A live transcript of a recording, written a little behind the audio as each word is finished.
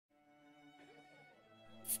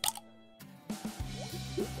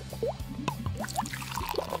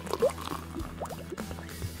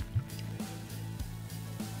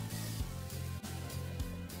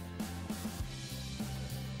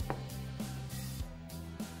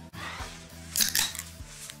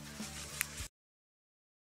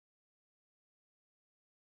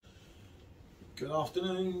Good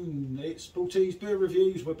afternoon, it's Baltese Beer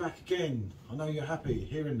Reviews. We're back again. I know you're happy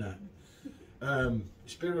hearing that.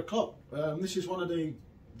 It's beer o'clock. This is one of the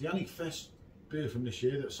only fest beer from this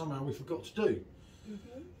year that somehow we forgot to do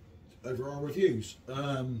over our reviews.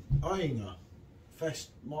 Ayinger Oktoberfest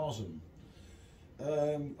Marzen.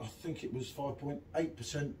 I think it was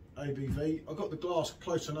 5.8% ABV. I got the glass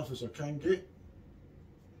close enough as I can get.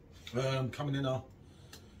 Coming in a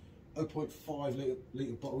 0.5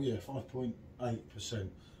 litre bottle, yeah, 5.8%.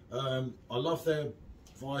 I love their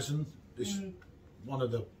Weizen. It's one of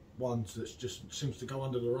the ones that just seems to go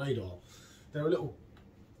under the radar. They're a little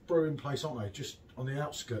brewing place, aren't they? Just on the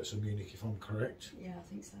outskirts of Munich, if I'm correct. Yeah, I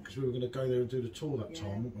think so. Because we were going to go there and do the tour that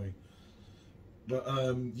time, weren't we? But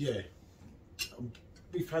yeah,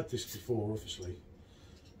 we've had this before, obviously,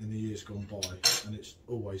 in the years gone by, and it's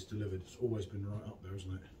always delivered. It's always been right up there,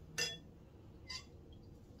 isn't it?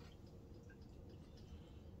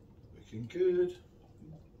 Looking good.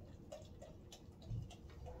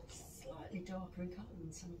 Slightly darker in colour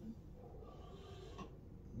than some of them.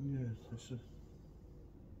 Yeah, it's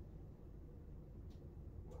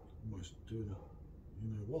almost doing a,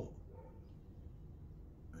 you know what?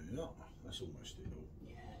 Yeah, that's almost it all.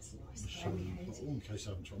 Yeah, it's nice. In case I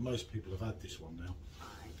haven't tried, most people have had this one now.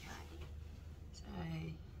 Okay, so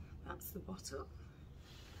that's the bottle.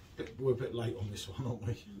 We're a bit late on this one, aren't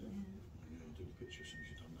we? Yeah. I'll do the picture as soon as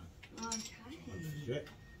you've done that. Okay. Don't forget.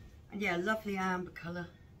 And yeah, lovely amber colour,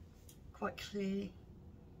 quite clear.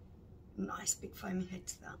 Nice big foamy head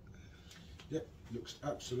to that. Yep, looks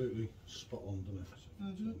absolutely spot on, doesn't it?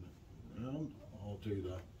 I'll do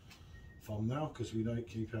the thumbnail because we don't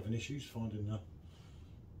keep having issues finding the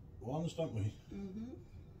ones, don't we?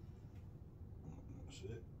 That's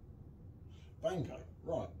it. Bango.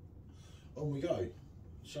 Right, on we go.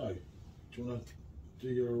 So, do you want to do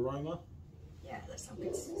your aroma? Yeah, let's have a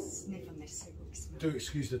good sniff on this. See what we smell. Do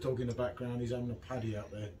excuse the dog in the background, he's having a paddy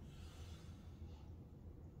out there.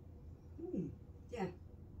 Yeah.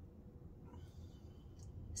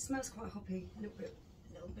 It smells quite hoppy, a little bit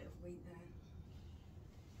of wheat there.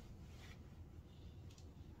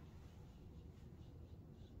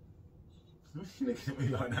 You're looking at me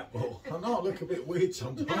like that, Paul. I know I look a bit weird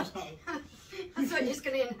sometimes. I thought you were just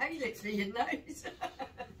going to inhale it through your nose.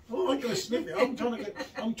 Oh, I'm going to sniff it. I'm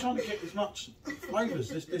trying to get as much flavours.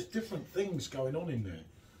 There's different things going on in there.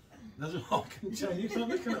 That's what I can tell you. You're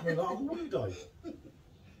looking at me like I'm a weirdo.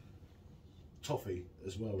 Toffee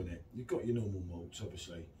as well in it. You've got your normal malts,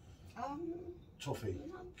 obviously. Toffee,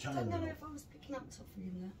 I don't know caramel. if I was picking up toffee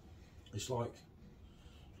in there. It's like,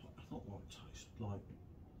 not like taste, like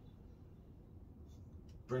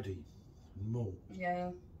bready and malt.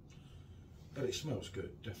 Yeah. But it smells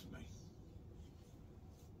good, definitely.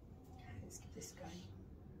 Okay, let's give this a go.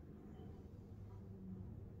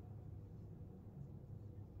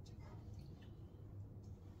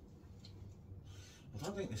 I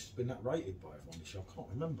don't think this has been that rated by everyone this year. I can't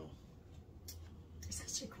remember. It's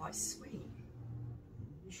actually quite sweet.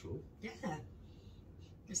 You sure? Yeah.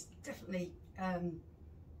 It's definitely that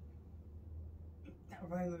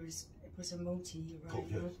aroma was a malty aroma.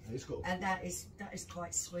 Yeah. It's got, and that is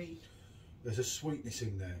quite sweet. there's a sweetness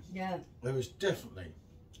in there. Yeah. There is definitely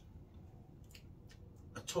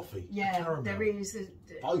a toffee, yeah, a caramel. there is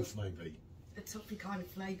Both maybe. a toffee kind of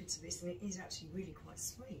flavour to this, and it is actually really quite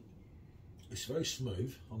sweet. It's very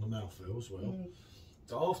smooth on the mouthfeel as well.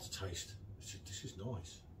 The aftertaste, this is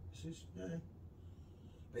nice. This is, yeah.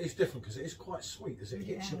 But it's different because it is quite sweet. As it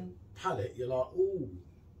hits your palate, you're like, ooh,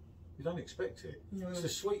 you don't expect it. No. It's the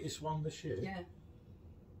sweetest one this year. Yeah.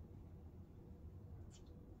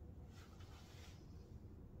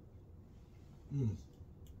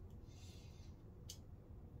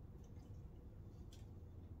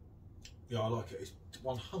 Yeah, I like it. It's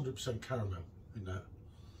 100% caramel in that.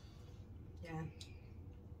 Yeah.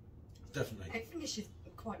 Definitely. It finishes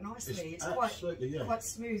quite nicely. It's absolutely, quite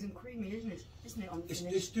smooth and creamy, isn't it? Isn't it on the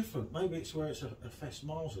finish? It's different. Maybe it's where it's a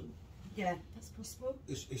FESTMARZEN. Yeah, that's possible.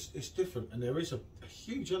 It's different, and there is a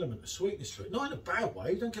huge element of sweetness to it. Not in a bad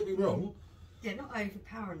way, don't get me wrong. Yeah, not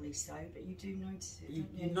overpoweringly so, but you do notice it, don't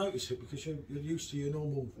you? You notice it because you're used to your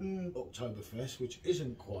normal Oktoberfest, which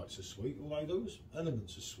isn't quite so sweet, although there was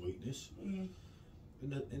elements of sweetness in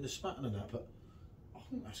the spatten and that, but I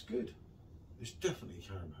think that's good. It's definitely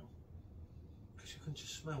caramel, because you can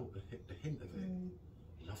just smell the hint of it.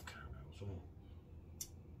 Love caramel as well.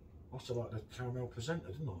 I used to like the caramel presenter,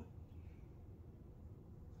 didn't I?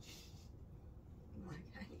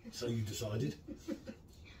 Okay. So you decided.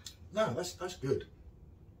 No, that's good.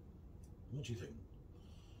 What do you think?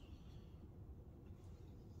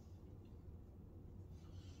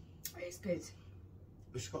 It's good.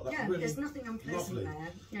 It's got that Yeah, really there's nothing unpleasant lovely,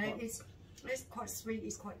 there. You know, it's quite sweet.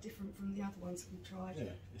 It's quite different from the other ones we've tried.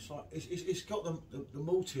 yeah, it's like it's got the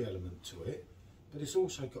malty element to it, but it's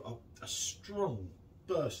also got a strong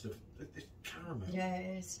burst of this caramel. Yeah,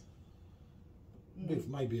 it is. With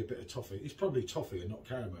maybe a bit of toffee. It's probably toffee and not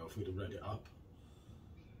caramel if we'd have read it up.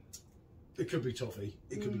 It could be toffee,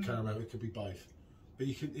 it could be caramel, it could be both. But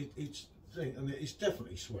you can, it's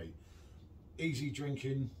definitely sweet. Easy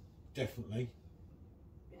drinking, definitely.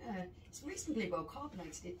 Yeah, it's reasonably well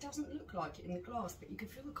carbonated. It doesn't look like it in the glass, but you can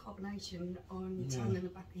feel the carbonation on your tongue and the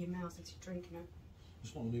back of your mouth as you're drinking it.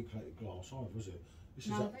 It's not a nucleated glass either, is it?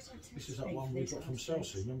 This is that one we got from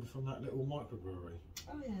Chelsea, remember, from that little microbrewery?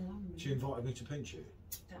 Oh yeah, I remember. She invited me to pinch it.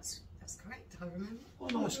 That's correct, I remember.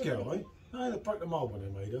 What a nice guy. No, they broke the mould when they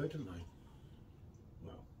made her, didn't they?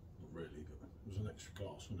 Well, not really, but it was an extra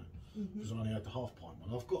glass, wasn't it? Because I only had the half pint one.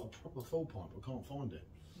 I've got a proper full pint, but I can't find it.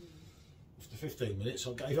 After 15 minutes,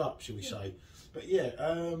 I gave up, shall we say. But yeah,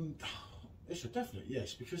 it's a definite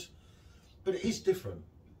yes, but it is different.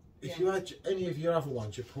 If you had any of your other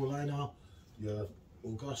ones, your Paulana, your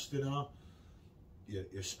Augustina,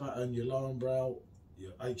 your Spaten, your Lowenbrau,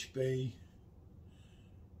 your HB,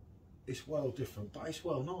 it's well different, but it's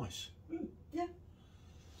well nice. Yeah.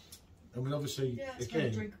 And we obviously,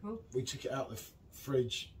 again, we took it out the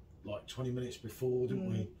fridge like 20 minutes before, didn't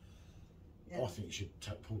we? Yeah. I think you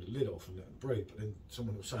should pull the lid off and let it breathe, but then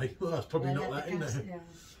someone will say, well, that's probably not that in there. Yeah.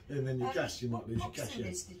 And then your gas, you might lose your gas. What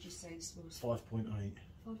did you say this was? 5.8.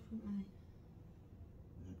 5.8.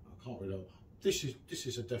 I can't read up. This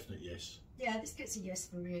is a definite yes. Yeah, this gets a yes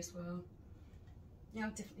from me as well. Yeah, I'll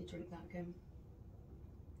definitely drink that again.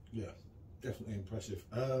 Yeah, definitely impressive.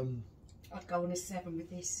 I'd go on a 7 with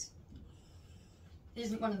this. It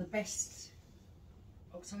isn't one of the best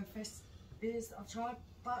Oktoberfest beers that I've tried,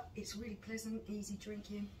 but it's really pleasant, easy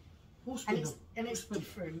drinking. And it's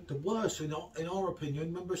different. The worst, in our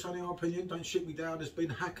opinion, remember it's only our opinion, don't shoot me down, has been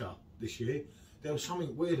Hacker this year. There was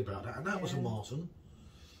something weird about that, and that was a Marzen.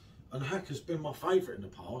 And Hacker's been my favourite in the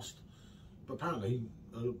past, but apparently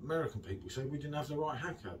American people say we didn't have the right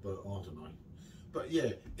Hacker, but I don't know. But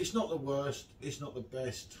yeah, it's not the worst, it's not the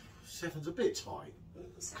best. 7's a bit tight.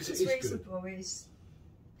 Because it is reasonable, good.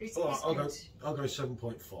 It's I'll go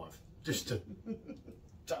 7.5. Just to,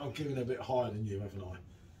 I'm giving it a bit higher than you, haven't I?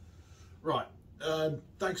 Right,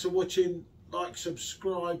 thanks for watching. Like,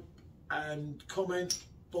 subscribe and comment.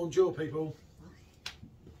 Bonjour, people.